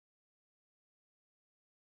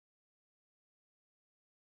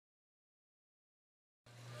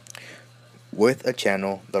with a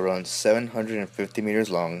channel that runs 750 meters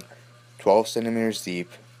long, 12 centimeters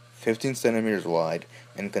deep, 15 centimeters wide,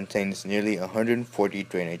 and contains nearly 140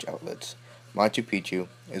 drainage outlets. Machu Picchu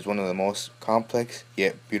is one of the most complex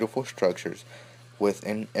yet beautiful structures with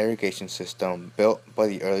an irrigation system built by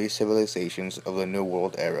the early civilizations of the New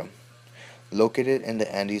World era. Located in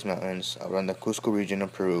the Andes Mountains around the Cusco region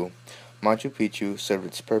of Peru, Machu Picchu served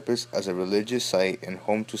its purpose as a religious site and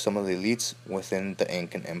home to some of the elites within the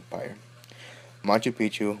Incan Empire. Machu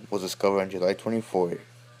Picchu was discovered on July 24,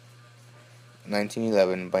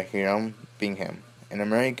 1911 by Hiram Bingham, an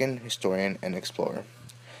American historian and explorer.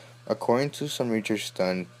 According to some research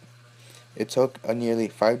done, it took nearly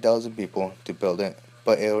 5,000 people to build it,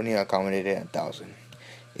 but it only accommodated 1,000.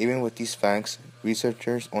 Even with these facts,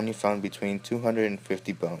 researchers only found between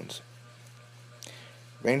 250 bones.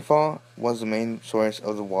 Rainfall was the main source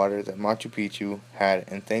of the water that Machu Picchu had,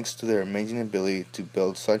 and thanks to their amazing ability to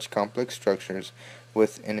build such complex structures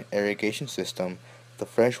with an irrigation system, the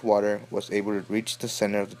fresh water was able to reach the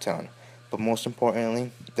center of the town, but most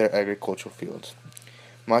importantly, their agricultural fields.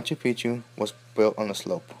 Machu Picchu was built on a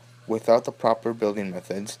slope. Without the proper building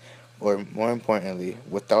methods, or more importantly,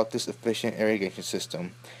 without this efficient irrigation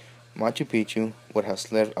system, Machu Picchu would have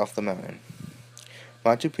slid off the mountain.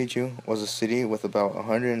 Machu Picchu was a city with about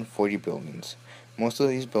 140 buildings. Most of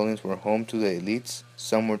these buildings were home to the elites,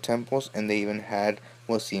 some were temples, and they even had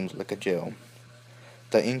what seems like a jail.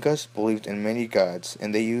 The Incas believed in many gods,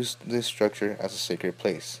 and they used this structure as a sacred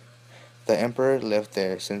place. The emperor lived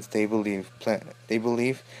there since they believed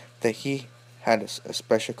that he had a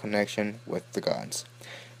special connection with the gods.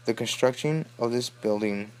 The construction of this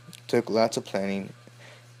building took lots of planning.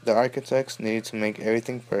 The architects needed to make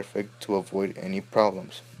everything perfect to avoid any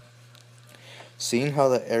problems. Seeing how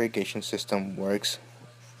the irrigation system works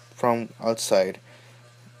from outside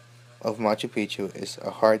of Machu Picchu is a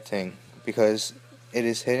hard thing because it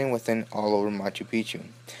is hidden within all over Machu Picchu.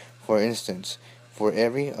 For instance, for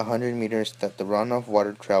every 100 meters that the runoff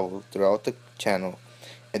water travels throughout the channel,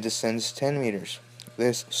 it descends 10 meters.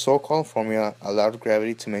 This so-called formula allowed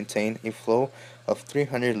gravity to maintain a flow of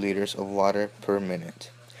 300 liters of water per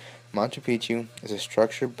minute. Machu Picchu is a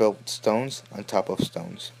structure built with stones on top of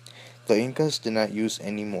stones. The Incas did not use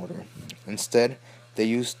any mortar. Instead, they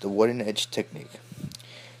used the wooden edge technique.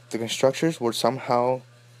 The constructors would somehow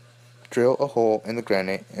drill a hole in the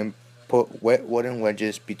granite and put wet wooden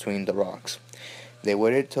wedges between the rocks. They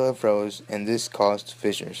waited till it froze, and this caused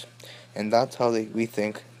fissures. And that's how we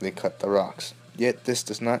think they cut the rocks. Yet this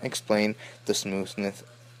does not explain the smoothness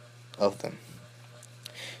of them.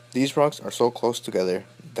 These rocks are so close together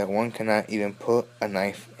that one cannot even put a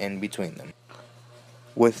knife in between them.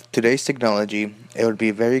 With today's technology, it would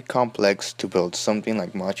be very complex to build something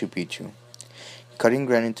like Machu Picchu. Cutting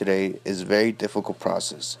granite today is a very difficult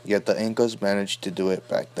process, yet the Incas managed to do it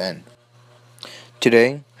back then.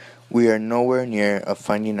 Today, we are nowhere near of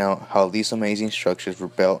finding out how these amazing structures were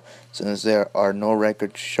built since there are no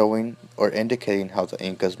records showing or indicating how the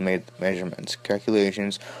Incas made measurements,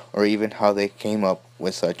 calculations, or even how they came up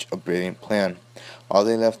with such a brilliant plan. All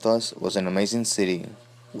they left us was an amazing city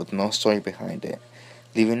with no story behind it,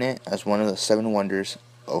 leaving it as one of the seven wonders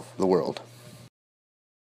of the world.